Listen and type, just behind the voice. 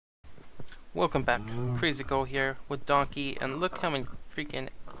Welcome back. Crazy Go here with Donkey, and look how many freaking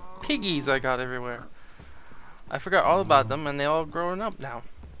piggies I got everywhere. I forgot all about them, and they all grown up now.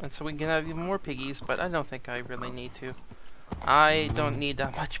 And so we can have even more piggies, but I don't think I really need to. I don't need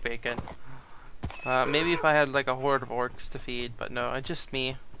that much bacon. Maybe if I had like a horde of orcs to feed, but no, it's just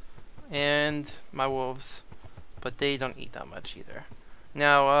me and my wolves. But they don't eat that much either.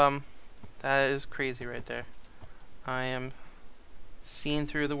 Now, that is crazy right there. I am seeing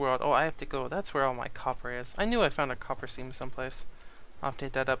through the world. Oh, I have to go. That's where all my copper is. I knew I found a copper seam someplace. I'll have to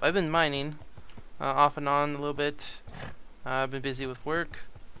hit that up. I've been mining off and on a little bit. I've been busy with work,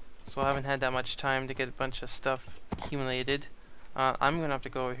 so I haven't had that much time to get a bunch of stuff accumulated. I'm gonna have to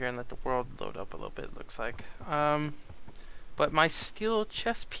go over here and let the world load up a little bit, it looks like. But my steel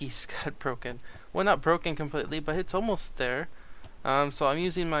chest piece got broken. Well, not broken completely, but it's almost there. So I'm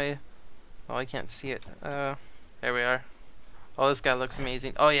using my... Oh, I can't see it. There we are. Oh, this guy looks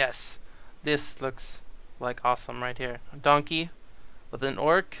amazing. Oh, yes. This looks like awesome right here. A donkey with an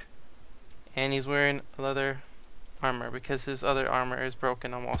orc, and he's wearing leather armor because his other armor is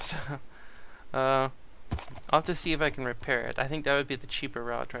broken almost. I'll have to see if I can repair it. I think that would be the cheaper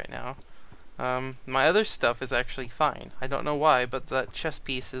route right now. My other stuff is actually fine. I don't know why, but that chest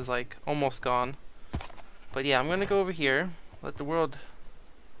piece is like almost gone. But yeah, I'm gonna go over here, let the world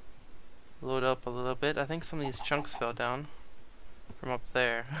load up a little bit. I think some of these chunks fell down from up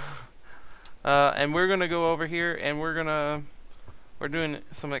there. And we're gonna go over here, and we're doing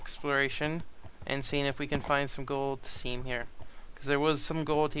some exploration and seeing if we can find some gold seam here, because there was some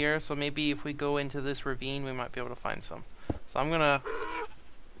gold here, so maybe if we go into this ravine we might be able to find some. So I'm gonna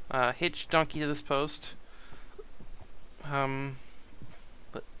hitch Donkey to this post.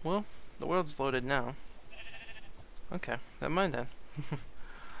 But well, the world's loaded now. Okay, never mind then.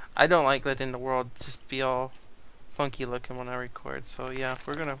 I don't like letting the world just be all funky looking when I record, so yeah,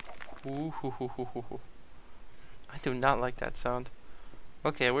 we're gonna... Ooh, hoo, hoo, hoo, hoo, hoo. I do not like that sound.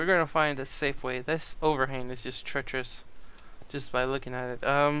 Okay, we're gonna find a safe way. This overhang is just treacherous just by looking at it.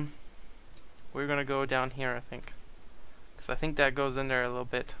 We're gonna go down here, I think, because I think that goes in there a little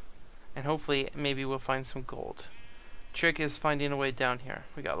bit, and hopefully maybe we'll find some gold. Trick is finding a way down here.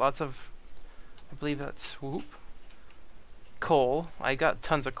 We got lots of, I believe that's coal. I got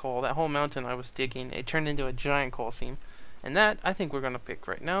tons of coal. That whole mountain I was digging, it turned into a giant coal seam, and that I think we're gonna pick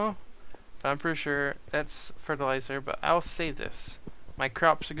right now. But I'm pretty sure that's fertilizer, but I'll save this. My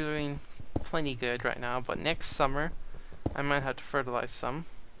crops are doing plenty good right now, but next summer I might have to fertilize some.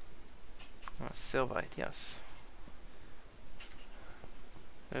 Sylvite, yes.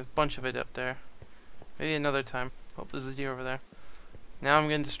 There's a bunch of it up there. Maybe another time. Oh, there's a deer over there. Now I'm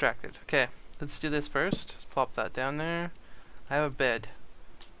getting distracted. Okay, let's do this first. Let's plop that down there. I have a bed,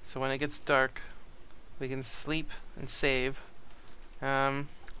 so when it gets dark we can sleep and save.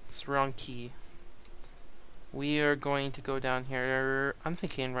 It's the wrong key. We are going to go down here. I'm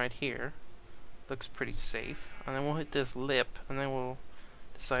thinking right here. Looks pretty safe. And then we'll hit this lip, and then we'll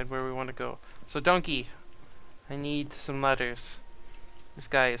decide where we want to go. So Donkey, I need some ladders. This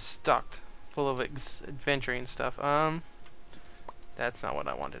guy is stocked full of adventuring stuff. That's not what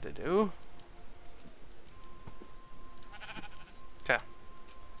I wanted to do. Okay.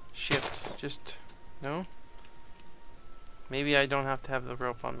 Shift. Just... no? Maybe I don't have to have the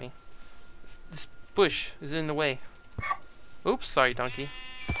rope on me. This bush is in the way. Oops, sorry, Donkey.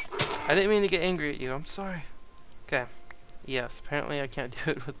 I didn't mean to get angry at you. I'm sorry. Okay. Yes, apparently I can't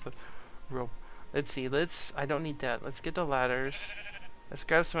do it with the rope. Let's see. I don't need that. Let's get the ladders. Let's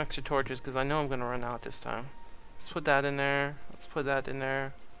grab some extra torches, because I know I'm going to run out this time. Let's put that in there. Let's put that in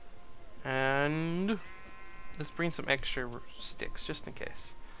there. And let's bring some extra sticks, just in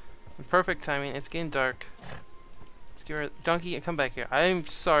case. In perfect timing. It's getting dark. Let's get rid... Donkey, come back here. I'm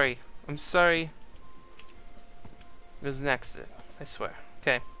sorry. I'm sorry. It was an accident. I swear.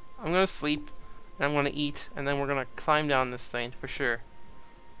 Okay. I'm going to sleep, and I'm going to eat, and then we're going to climb down this thing for sure.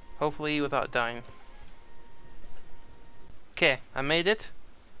 Hopefully without dying. Okay, I made it.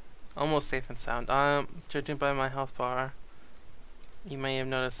 Almost safe and sound. Judging by my health bar, you may have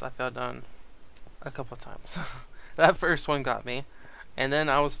noticed I fell down a couple times. That first one got me, and then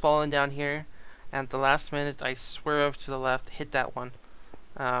I was falling down here, and at the last minute I swerved to the left, hit that one.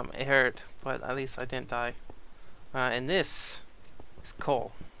 It hurt, but at least I didn't die. And this is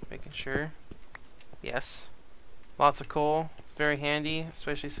coal. Making sure. Yes. Lots of coal. It's very handy,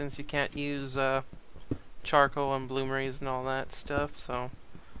 especially since you can't use charcoal and bloomeries and all that stuff, so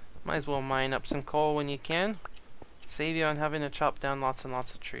might as well mine up some coal when you can. Save you on having to chop down lots and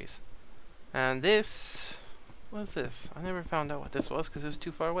lots of trees. And this... what is this? I never found out what this was because it was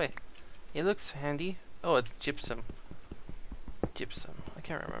too far away. It looks handy. Oh, it's gypsum. Gypsum. I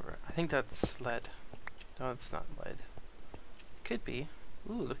can't remember. I think that's lead. No, it's not lead. Could be.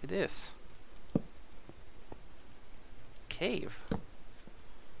 Ooh, look at this. Cave.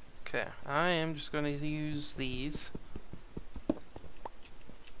 Okay, I am just going to use these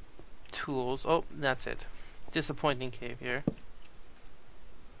tools. Oh, that's it. Disappointing cave here.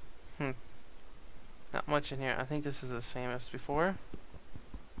 Not much in here. I think this is the same as before.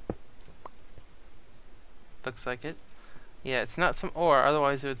 Looks like it. Yeah, it's not some ore,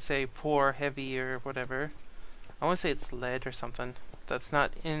 otherwise it would say poor, heavy, or whatever. I want to say it's lead or something. That's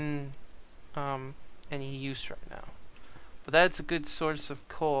not in any use right now. But that's a good source of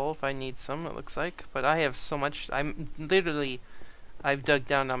coal if I need some, it looks like. But I have so much. I've dug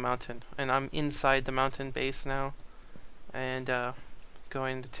down a mountain, and I'm inside the mountain base now. And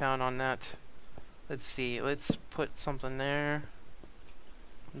going to town on that. Let's see, let's put something there.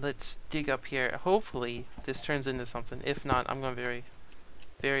 Let's dig up here. Hopefully this turns into something. If not, I'm going to be very,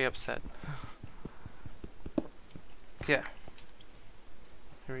 very upset. Okay.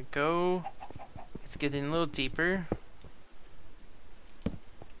 Here we go. It's getting a little deeper.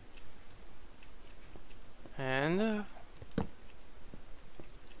 And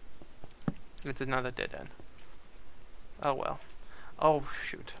it's another dead end. Oh well. Oh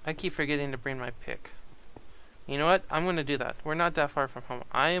shoot. I keep forgetting to bring my pick. You know what? I'm going to do that. We're not that far from home.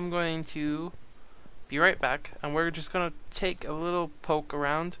 I am going to be right back, and we're just going to take a little poke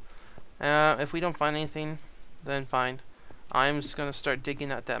around. If we don't find anything, then fine. I'm just going to start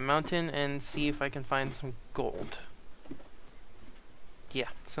digging at that mountain and see if I can find some gold. Yeah,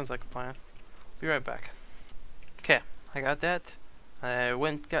 sounds like a plan. Be right back. Okay, I got that. I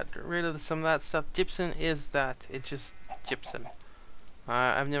got rid of some of that stuff. Gypsum is that. It's just gypsum.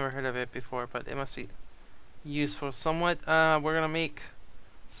 I've never heard of it before, but it must be useful somewhat. We're gonna make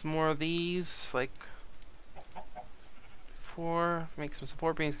some more of these, like make some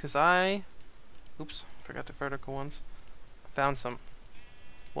support beams, because oops, forgot the vertical ones. Found some.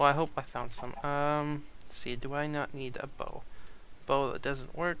 Well, I hope I found some. Let's see, do I not need a bow? Bow that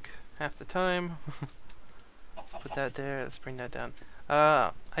doesn't work half the time. Let's put that there. Let's bring that down.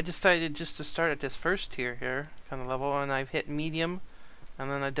 I decided just to start at this first tier here, kind of level, and I've hit medium,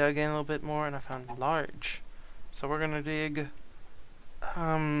 and then I dug in a little bit more, and I found large. So we're gonna dig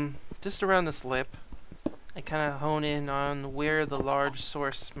just around this lip and kind of hone in on where the large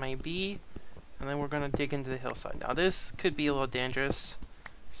source may be, and then we're gonna dig into the hillside. Now this could be a little dangerous,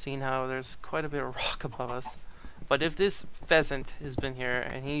 seeing how there's quite a bit of rock above us. But if this pheasant has been here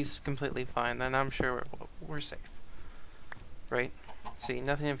and he's completely fine, then I'm sure we're safe. Right? See,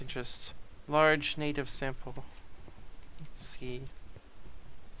 nothing of interest. Large native sample. Let's see.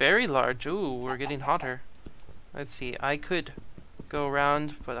 Very large. Ooh, we're getting hotter. Let's see, I could go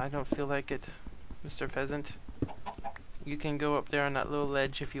around, but I don't feel like it, Mr. Pheasant. You can go up there on that little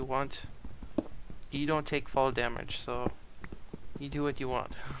ledge if you want. You don't take fall damage, so you do what you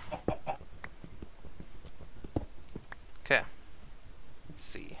want. Okay. Let's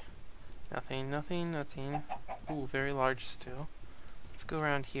see. Nothing, nothing, nothing. Ooh, very large still. Let's go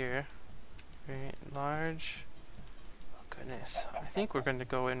around here. Very large. Oh, goodness. I think we're going to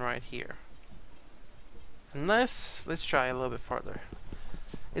go in right here. Unless, let's try a little bit farther.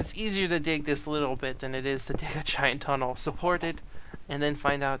 It's easier to dig this little bit than it is to dig a giant tunnel, support it, and then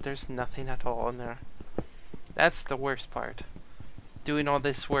find out there's nothing at all in there. That's the worst part. Doing all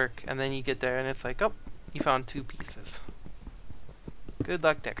this work, and then you get there and it's like, oh, you found 2 pieces. Good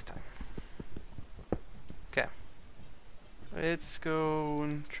luck next time. Okay. Let's go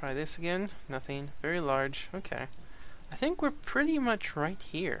and try this again. Nothing. Very large. Okay. I think we're pretty much right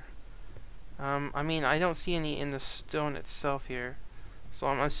here. I mean, I don't see any in the stone itself here, so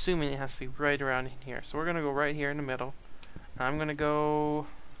I'm assuming it has to be right around in here. So we're gonna go right here in the middle. I'm gonna go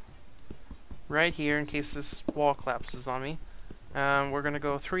right here in case this wall collapses on me. We're gonna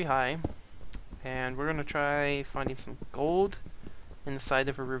go 3 high, and we're gonna try finding some gold in the side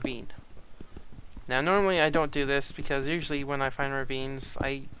of a ravine. Now, normally I don't do this because usually when I find ravines,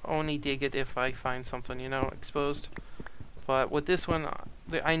 I only dig it if I find something, you know, exposed. But with this one,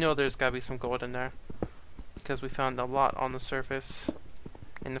 I know there's gotta be some gold in there because we found a lot on the surface,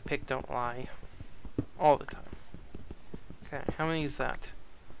 and the pick don't lie all the time. Okay, how many is that?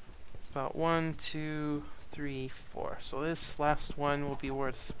 About 1, 2, 3, 4. So this last one will be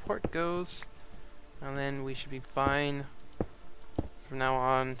where the support goes, and then we should be fine from now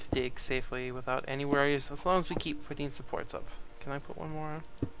on to dig safely without any worries, as long as we keep putting supports up. Can I put one more on?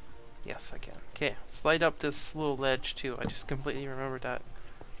 Yes, I can. Okay, slide up this little ledge too. I just completely remembered that.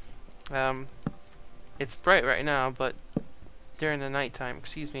 It's bright right now, but during the nighttime,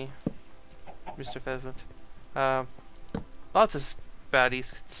 excuse me, Mr. Pheasant, lots of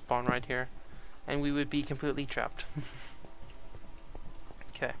baddies could spawn right here, and we would be completely trapped.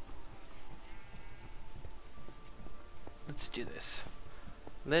 Okay. Let's do this.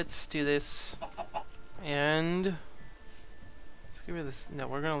 Let's do this. And let's get rid of this. No,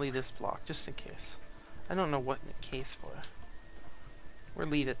 we're gonna leave this block just in case. I don't know what in case for. We'll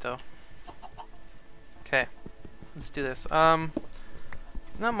leave it though. Okay. Let's do this.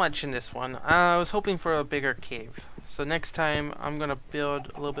 Not much in this one. I was hoping for a bigger cave. So next time I'm gonna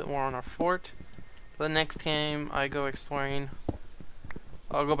build a little bit more on our fort. The next time I go exploring,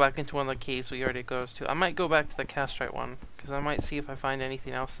 I'll go back into one of the caves we already goes to. I might go back to the castrite one, because I might see if I find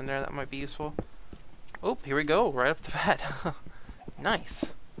anything else in there that might be useful. Oh, here we go, right off the bat.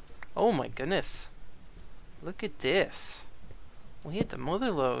 Nice. Oh my goodness. Look at this. We hit the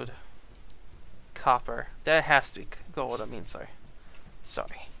mother lode. Copper. That has to be gold, I mean, sorry.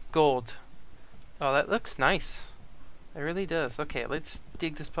 Gold. Oh, that looks nice. It really does. Okay, let's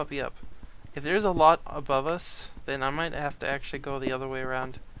dig this puppy up. If there's a lot above us, then I might have to actually go the other way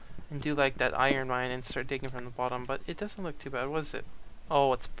around and do like that iron mine and start digging from the bottom, but it doesn't look too bad, was it?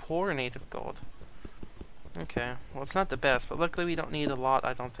 Oh, it's poor native gold. Okay, well it's not the best, but luckily we don't need a lot,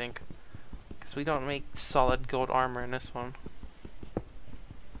 I don't think. Because we don't make solid gold armor in this one.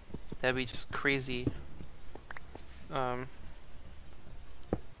 That'd be just crazy.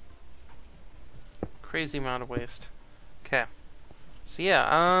 Crazy amount of waste. Okay. So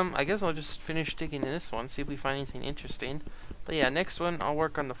yeah, I guess I'll just finish digging in this one, see if we find anything interesting. But yeah, next one I'll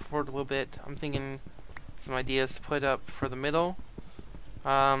work on the fort a little bit. I'm thinking some ideas to put up for the middle.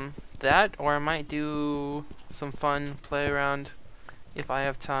 That, or I might do some fun play around if I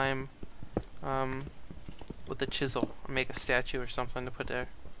have time with the chisel, or make a statue or something to put there.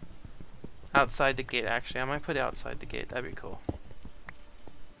 Outside the gate, actually. I might put it outside the gate, that'd be cool.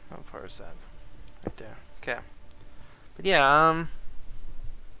 How far is that? Right there. Okay. But yeah,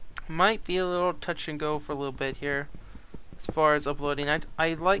 might be a little touch and go for a little bit here as far as uploading.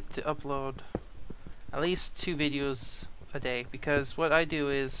 I like to upload at least 2 videos a day, because what I do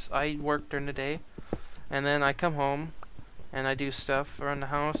is I work during the day and then I come home and I do stuff around the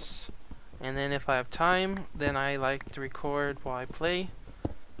house, and then if I have time then I like to record while I play,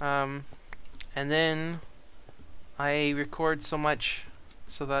 and then I record so much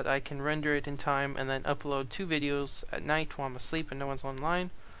so that I can render it in time and then upload 2 videos at night while I'm asleep and no one's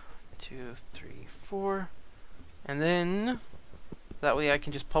online. 2, 3, 4, and then that way I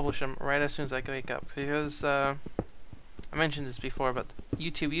can just publish them right as soon as I wake up, because I mentioned this before, but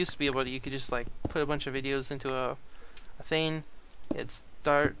YouTube used to be able to, you could just like put a bunch of videos into a thing, it'd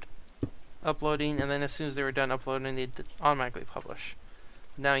start uploading, and then as soon as they were done uploading they'd automatically publish.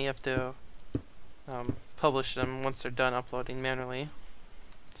 Now you have to publish them once they're done uploading manually.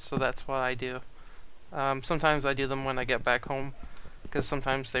 So that's what I do. Sometimes I do them when I get back home, because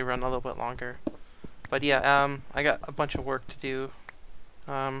sometimes they run a little bit longer. But yeah, I got a bunch of work to do.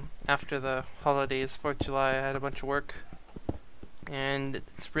 After the holidays, 4th of July, I had a bunch of work. And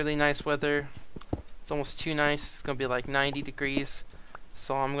it's really nice weather. It's almost too nice. It's going to be like 90 degrees.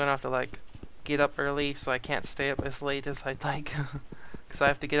 So I'm going to have to like get up early, so I can't stay up as late as I'd like. Because I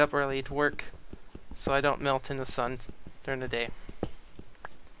have to get up early to work, so I don't melt in the sun during the day.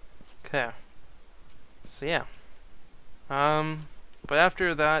 Okay. So yeah. But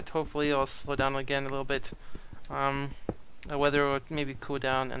after that, hopefully I'll slow down again a little bit. The weather will maybe cool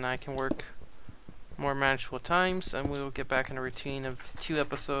down and I can work more manageable times, and we'll get back in a routine of 2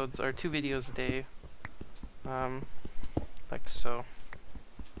 episodes or 2 videos a day. Like so.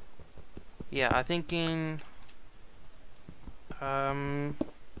 Yeah, I'm thinking of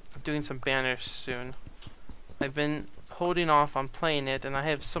doing some banners soon. I've been holding off on playing it, and I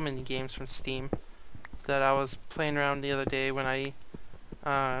have so many games from Steam that I was playing around the other day when I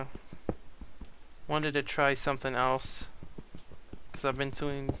wanted to try something else, because I've been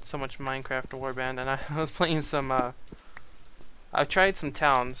doing so much Minecraft Warband, and I was playing some I tried some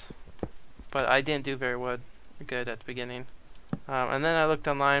towns, but I didn't do very good at the beginning. And then I looked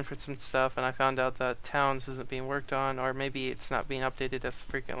online for some stuff, and I found out that towns isn't being worked on, or maybe it's not being updated as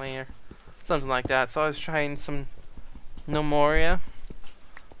frequently, or something like that. So I was trying some No Moria.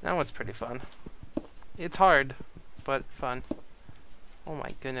 That one's pretty fun. It's hard, but fun. Oh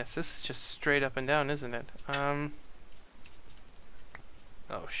my goodness, this is just straight up and down, isn't it?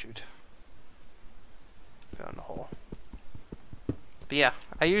 Oh shoot. Found a hole. But yeah,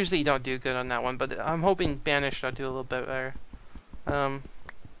 I usually don't do good on that one, but I'm hoping Banished I'll do a little bit better.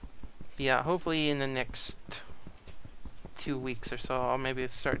 Yeah, hopefully in the next 2 weeks or so, I'll maybe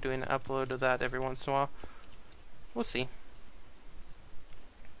start doing an upload of that every once in a while. We'll see.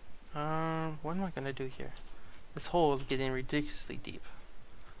 What am I gonna do here? This hole is getting ridiculously deep.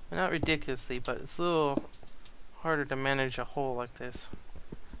 Well, not ridiculously, but it's a little harder to manage a hole like this.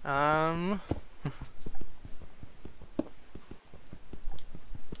 Let's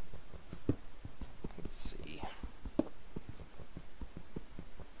see.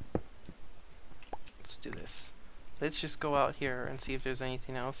 Let's do this. Let's just go out here and see if there's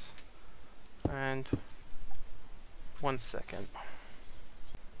anything else. And 1 second.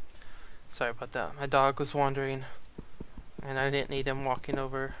 Sorry about that. My dog was wandering, and I didn't need him walking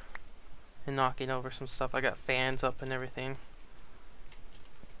over and knocking over some stuff. I got fans up and everything.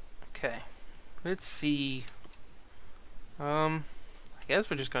 Okay, let's see. I guess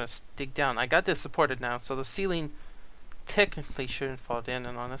we're just gonna dig down. I got this supported now, so the ceiling technically shouldn't fall in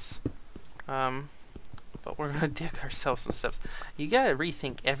on us. But we're gonna dig ourselves some steps. You gotta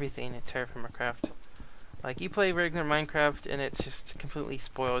rethink everything in TerraFirmaCraft. Like, you play regular Minecraft and it just completely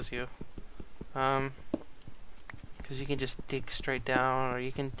spoils you. Because you can just dig straight down, or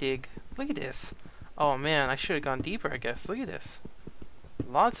you can dig. Look at this. Oh man, I should have gone deeper, I guess. Look at this.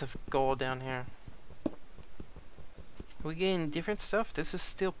 Lots of gold down here. Are we getting different stuff? This is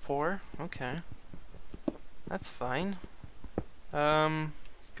still poor. Okay. That's fine. Gonna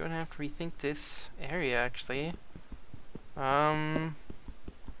have to rethink this area, actually.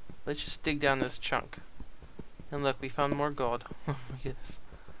 Let's just dig down this chunk. And look, we found more gold. Oh my goodness.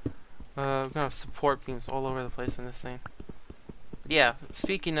 We're gonna have support beams all over the place in this thing. But yeah,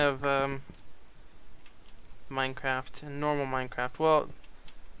 speaking of Minecraft and normal Minecraft, well,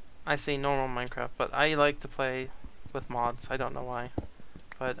 I say normal Minecraft, but I like to play with mods. I don't know why,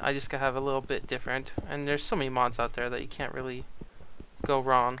 but I just gotta have a little bit different. And there's so many mods out there that you can't really go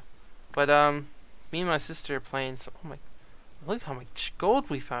wrong. But me and my sister are playing. So, oh my, look how much gold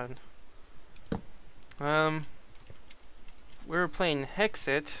we found. We were playing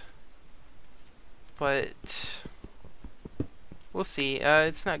Hexit, but we'll see.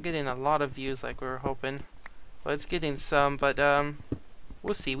 It's not getting a lot of views like we were hoping, but it's getting some. But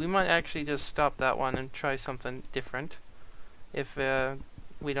we'll see. We might actually just stop that one and try something different if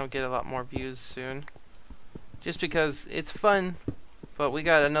we don't get a lot more views soon. Just because it's fun, but we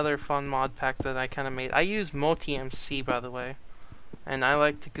got another fun mod pack that I kind of made. I use multi-MC, by the way, and I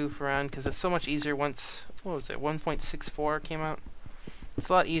like to goof around because it's so much easier once, what was it, 1.64 came out? It's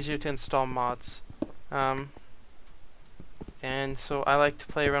a lot easier to install mods. And so I like to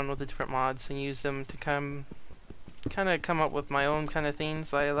play around with the different mods and use them to kind of come up with my own kind of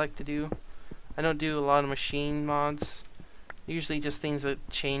things I like to do. I don't do a lot of machine mods. Usually just things that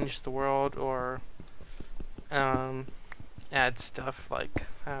change the world or add stuff like,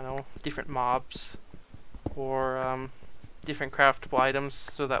 I don't know, different mobs or different craftable items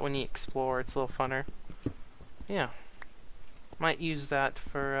so that when you explore it's a little funner. Yeah. Might use that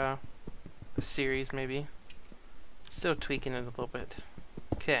for a series maybe. Still tweaking it a little bit.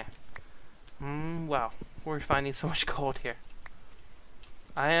 Okay. Wow. We're finding so much gold here.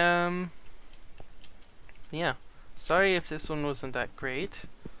 I am... yeah. Sorry if this one wasn't that great.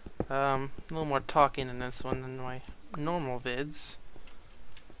 A little more talking in this one than my normal vids.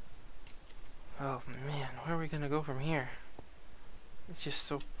 Oh man, where are we gonna go from here? It's just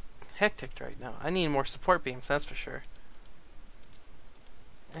so hectic right now. I need more support beams, that's for sure.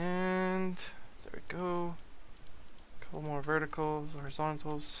 And there we go. Couple more verticals,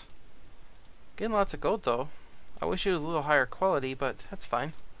 horizontals. Getting lots of gold though. I wish it was a little higher quality, but that's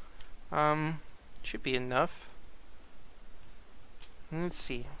fine. Should be enough. Let's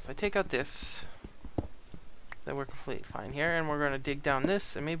see. If I take out this, then we're completely fine here, and we're gonna dig down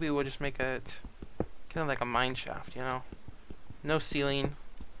this, and maybe we'll just make it kind of like a mine shaft, you know? No ceiling,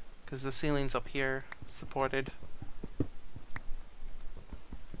 because the ceiling's up here, supported.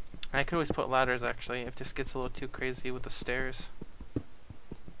 I could always put ladders actually if this gets a little too crazy with the stairs,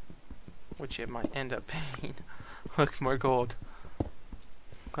 which it might end up being. Look, more gold.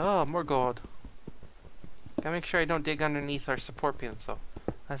 Oh, more gold. Gotta make sure I don't dig underneath our support beams though.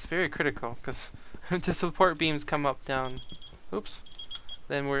 That's very critical, because if the support beams come up, down, oops,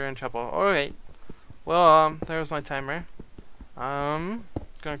 then we're in trouble. Alright. Well, there's my timer. Gonna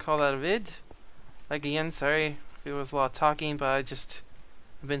call that a vid. Like again, sorry if it was a lot of talking, but I've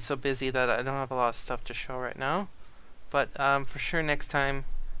been so busy that I don't have a lot of stuff to show right now. But for sure next time,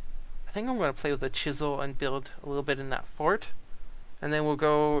 I think I'm gonna play with a chisel and build a little bit in that fort, and then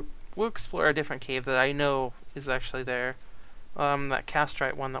we'll explore a different cave that I know is actually there. That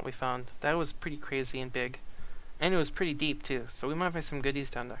castrite one that we found, that was pretty crazy and big, and it was pretty deep too, so we might find some goodies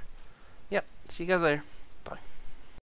down there. Yep, see you guys later.